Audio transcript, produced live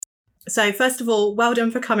So first of all, well done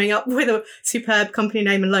for coming up with a superb company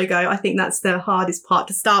name and logo. I think that's the hardest part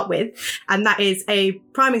to start with. And that is a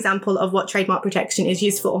prime example of what trademark protection is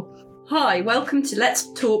used for. Hi, welcome to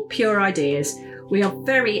Let's Talk Pure Ideas. We are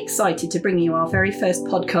very excited to bring you our very first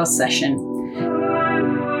podcast session.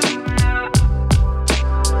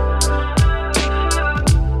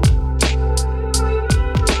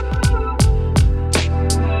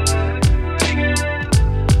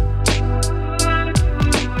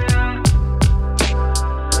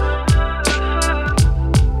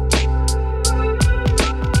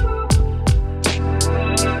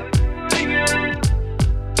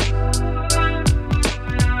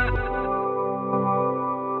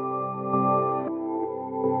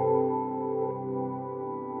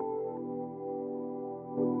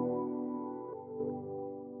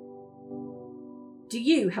 Do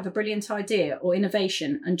you have a brilliant idea or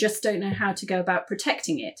innovation and just don't know how to go about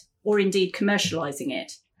protecting it, or indeed commercialising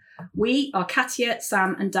it? We are Katia,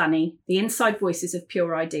 Sam and Danny, the inside voices of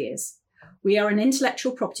Pure Ideas. We are an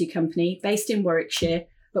intellectual property company based in Warwickshire,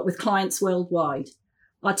 but with clients worldwide.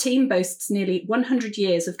 Our team boasts nearly 100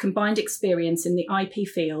 years of combined experience in the IP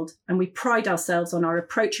field, and we pride ourselves on our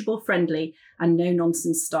approachable, friendly and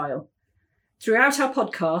no-nonsense style. Throughout our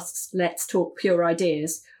podcasts, Let's Talk Pure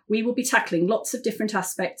Ideas, we will be tackling lots of different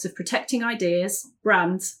aspects of protecting ideas,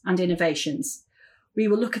 brands and innovations. We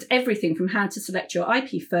will look at everything from how to select your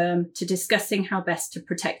IP firm to discussing how best to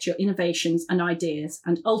protect your innovations and ideas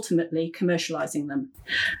and ultimately commercialising them.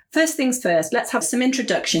 First things first, let's have some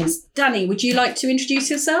introductions. Danny, would you like to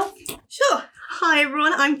introduce yourself? Sure. Hi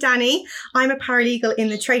everyone, I'm Danny. I'm a paralegal in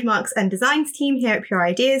the trademarks and designs team here at Pure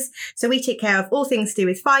Ideas. So we take care of all things to do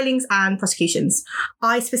with filings and prosecutions.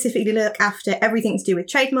 I specifically look after everything to do with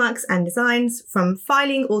trademarks and designs, from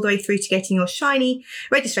filing all the way through to getting your shiny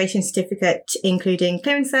registration certificate, including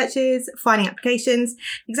clearance searches, filing applications,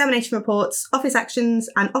 examination reports, office actions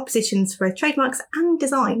and oppositions for trademarks and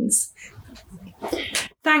designs.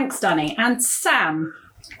 Thanks, Danny. And Sam?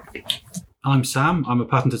 I'm Sam. I'm a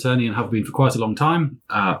patent attorney and have been for quite a long time.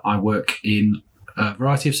 I work in a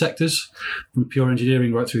variety of sectors, from pure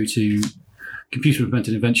engineering right through to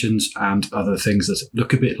computer-implemented inventions and other things that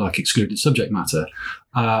look a bit like excluded subject matter.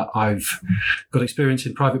 I've got experience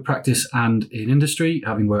in private practice and in industry,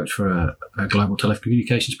 having worked for a global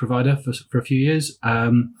telecommunications provider for a few years.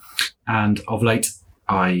 And of late,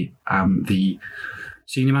 I am the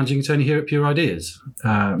senior managing attorney here at Pure Ideas.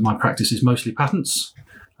 My practice is mostly patents.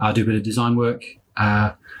 I do a bit of design work,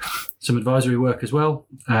 some advisory work as well,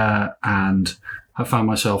 and have found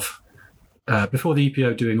myself, before the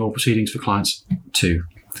EPO, doing all proceedings for clients too.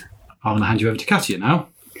 I'm going to hand you over to Katia now.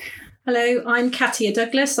 Hello, I'm Katia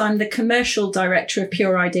Douglas. I'm the Commercial Director of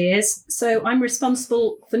Pure Ideas. So I'm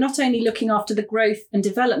responsible for not only looking after the growth and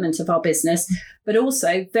development of our business, but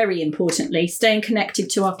also, very importantly, staying connected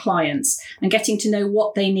to our clients and getting to know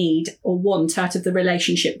what they need or want out of the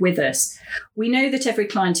relationship with us. We know that every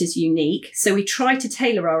client is unique, so we try to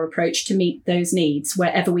tailor our approach to meet those needs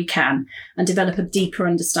wherever we can and develop a deeper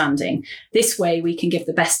understanding. This way, we can give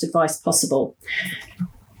the best advice possible.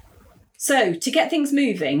 So, to get things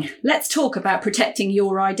moving, let's talk about protecting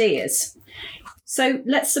your ideas. So,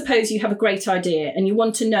 let's suppose you have a great idea and you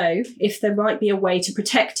want to know if there might be a way to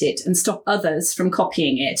protect it and stop others from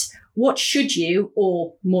copying it. What should you,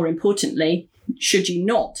 or more importantly, should you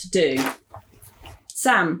not do?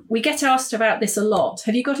 Sam, we get asked about this a lot.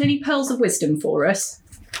 Have you got any pearls of wisdom for us?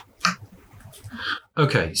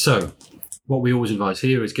 Okay, so what we always advise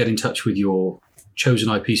here is get in touch with your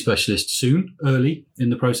chosen IP specialist soon, early in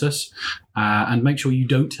the process, and make sure you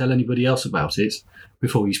don't tell anybody else about it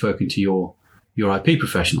before you've spoken to your IP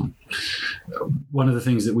professional. One of the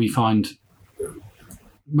things that we find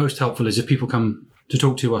most helpful is if people come to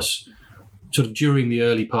talk to us sort of during the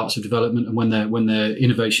early parts of development, and when their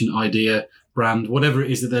innovation, idea, brand, whatever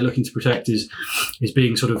it is that they're looking to protect is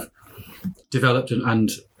being sort of developed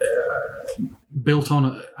and built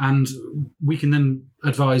on, and we can then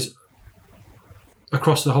advise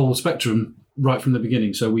across the whole spectrum right from the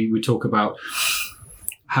beginning. So we talk about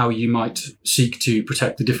how you might seek to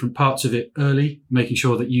protect the different parts of it early, making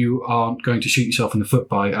sure that you aren't going to shoot yourself in the foot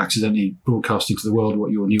by accidentally broadcasting to the world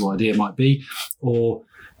what your new idea might be, or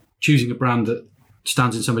choosing a brand that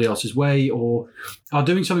stands in somebody else's way, or are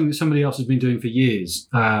doing something that somebody else has been doing for years,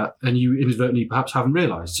 and you inadvertently perhaps haven't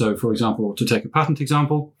realised. So, for example, to take a patent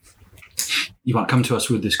example, you might come to us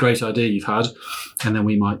with this great idea you've had, and then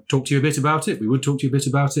we might talk to you a bit about it. We would talk to you a bit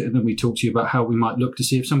about it, and then we talk to you about how we might look to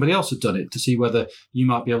see if somebody else has done it, to see whether you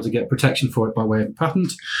might be able to get protection for it by way of a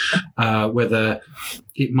patent, whether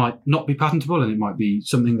it might not be patentable and it might be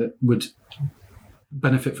something that would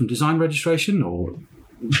benefit from design registration, or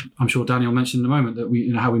I'm sure Danny will mention in a moment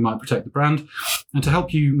that how we might protect the brand, and to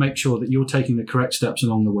help you make sure that you're taking the correct steps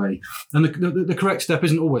along the way. And the correct step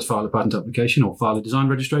isn't always file a patent application or file a design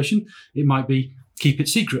registration. It might be keep it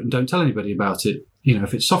secret and don't tell anybody about it,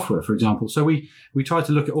 if it's software, for example. So we try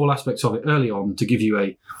to look at all aspects of it early on to give you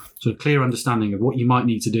a sort of clear understanding of what you might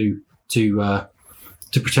need to do to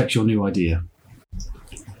protect your new idea.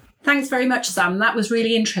 Thanks very much, Sam. That was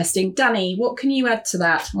really interesting. Danny, what can you add to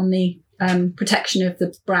that on the protection of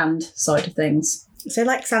the brand side of things? So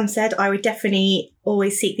like Sam said, I would definitely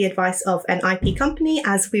always seek the advice of an IP company,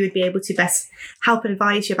 as we would be able to best help and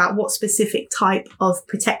advise you about what specific type of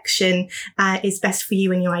protection is best for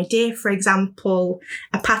you and your idea. For example,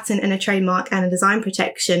 a patent and a trademark and a design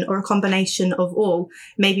protection, or a combination of all,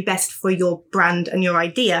 may be best for your brand and your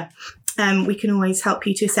idea. We can always help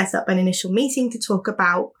you to set up an initial meeting to talk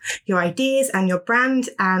about your ideas and your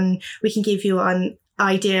brand, and we can give you an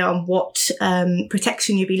idea on what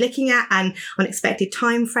protection you'll be looking at, and on expected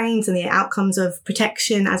timeframes and the outcomes of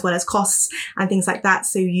protection, as well as costs and things like that,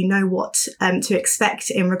 so you know what to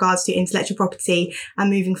expect in regards to intellectual property and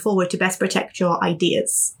moving forward to best protect your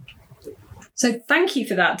ideas. So thank you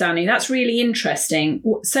for that, Danny. That's really interesting.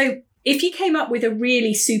 So if you came up with a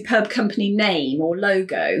really superb company name or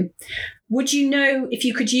logo, would you know if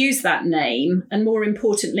you could use that name, and more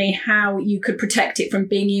importantly, how you could protect it from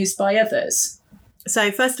being used by others?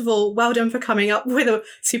 So first of all, well done for coming up with a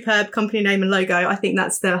superb company name and logo. I think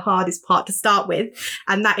that's the hardest part to start with.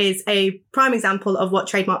 And that is a prime example of what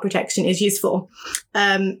trademark protection is used for.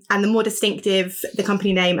 And the more distinctive the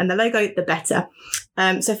company name and the logo, the better.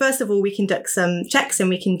 So first of all, we conduct some checks, and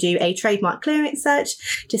we can do a trademark clearance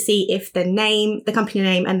search to see if the company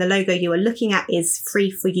name and the logo you are looking at is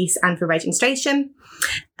free for use and for registration.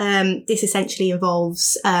 This essentially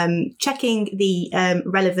involves checking the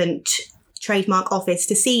relevant trademark office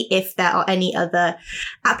to see if there are any other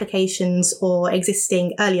applications or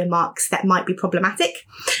existing earlier marks that might be problematic.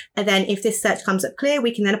 And then if this search comes up clear,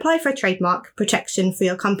 we can then apply for a trademark protection for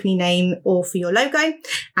your company name or for your logo.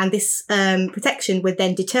 And this protection would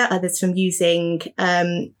then deter others from using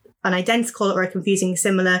an identical or a confusing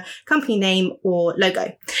similar company name or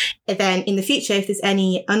logo. And then in the future, if there's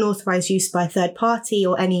any unauthorized use by a third party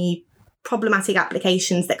or any problematic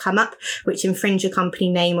applications that come up which infringe your company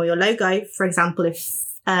name or your logo, for example, if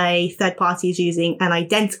a third party is using an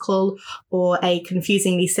identical or a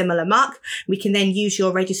confusingly similar mark, we can then use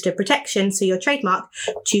your registered protection, so your trademark,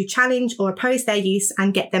 to challenge or oppose their use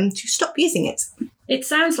and get them to stop using it. It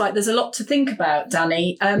sounds like there's a lot to think about,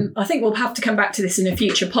 Danny. I think we'll have to come back to this in a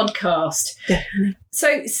future podcast. Definitely.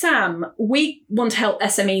 So, Sam, we want to help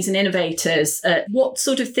SMEs and innovators. What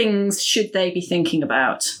sort of things should they be thinking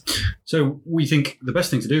about? So we think the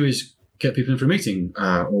best thing to do is get people in for a meeting,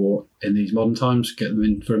 or in these modern times, get them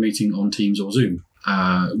in for a meeting on Teams or Zoom.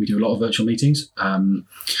 We do a lot of virtual meetings.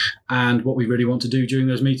 And what we really want to do during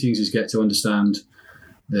those meetings is get to understand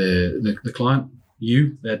the client,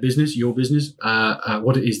 you, their business, your business,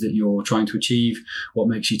 what it is that you're trying to achieve, what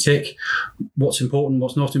makes you tick, what's important,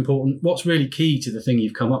 what's not important, what's really key to the thing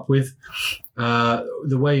you've come up with,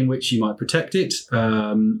 the way in which you might protect it,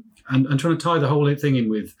 and trying to tie the whole thing in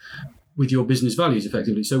with your business values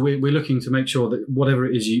effectively. So we're looking to make sure that whatever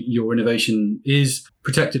it is your innovation is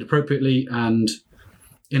protected appropriately and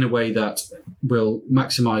in a way that will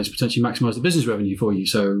potentially maximize the business revenue for you.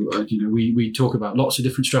 So, we talk about lots of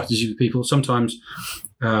different strategies with people. Sometimes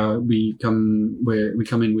we come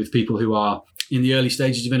in with people who are in the early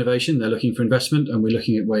stages of innovation. They're looking for investment, and we're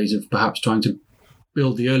looking at ways of perhaps trying to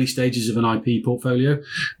build the early stages of an IP portfolio,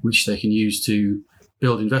 which they can use to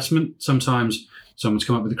build investment. Sometimes someone's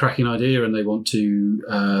come up with a cracking idea and they want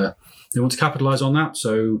to capitalize on that.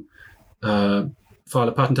 So file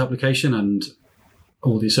a patent application and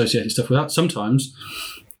all the associated stuff with that. Sometimes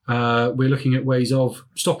we're looking at ways of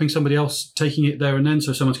stopping somebody else taking it there and then.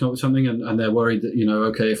 So someone's come up with something and they're worried that,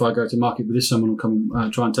 okay, if I go to market with this, someone will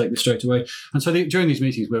come try and take this straight away. And so during these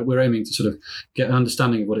meetings, we're aiming to sort of get an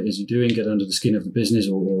understanding of what it is you're doing, get under the skin of the business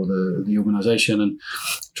or the organisation, and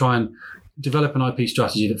try and develop an IP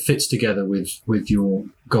strategy that fits together with your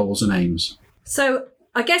goals and aims. So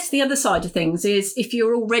I guess the other side of things is, if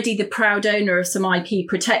you're already the proud owner of some IP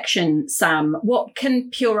protection, Sam, what can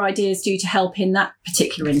Pure Ideas do to help in that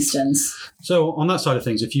particular instance? So on that side of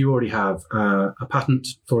things, if you already have a patent,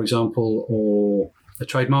 for example, or a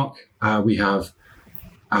trademark, we have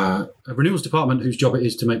a renewals department whose job it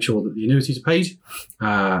is to make sure that the annuities are paid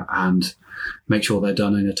and make sure they're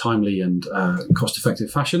done in a timely and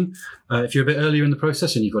cost-effective fashion. If you're a bit earlier in the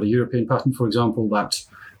process and you've got a European patent, for example, that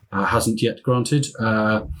hasn't yet granted.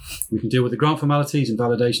 We can deal with the grant formalities and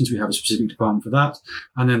validations. We have a specific department for that.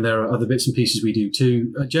 And then there are other bits and pieces we do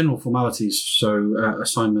too. General formalities, so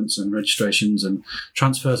assignments and registrations and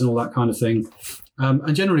transfers and all that kind of thing.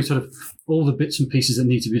 And generally sort of all the bits and pieces that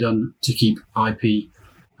need to be done to keep IP,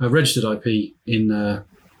 registered IP in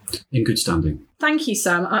good standing. Thank you,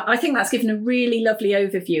 Sam. I think that's given a really lovely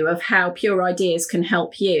overview of how Pure Ideas can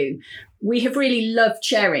help you. We have really loved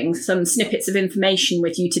sharing some snippets of information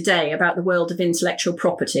with you today about the world of intellectual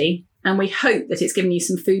property, and we hope that it's given you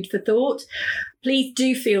some food for thought. Please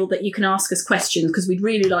do feel that you can ask us questions because we'd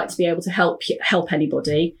really like to be able to help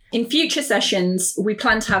anybody. In future sessions, we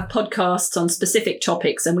plan to have podcasts on specific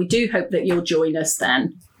topics, and we do hope that you'll join us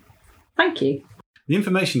then. Thank you. The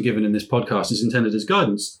information given in this podcast is intended as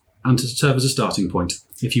guidance and to serve as a starting point.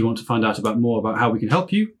 If you want to find out more about how we can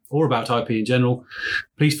help you or about IP in general,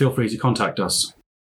 please feel free to contact us.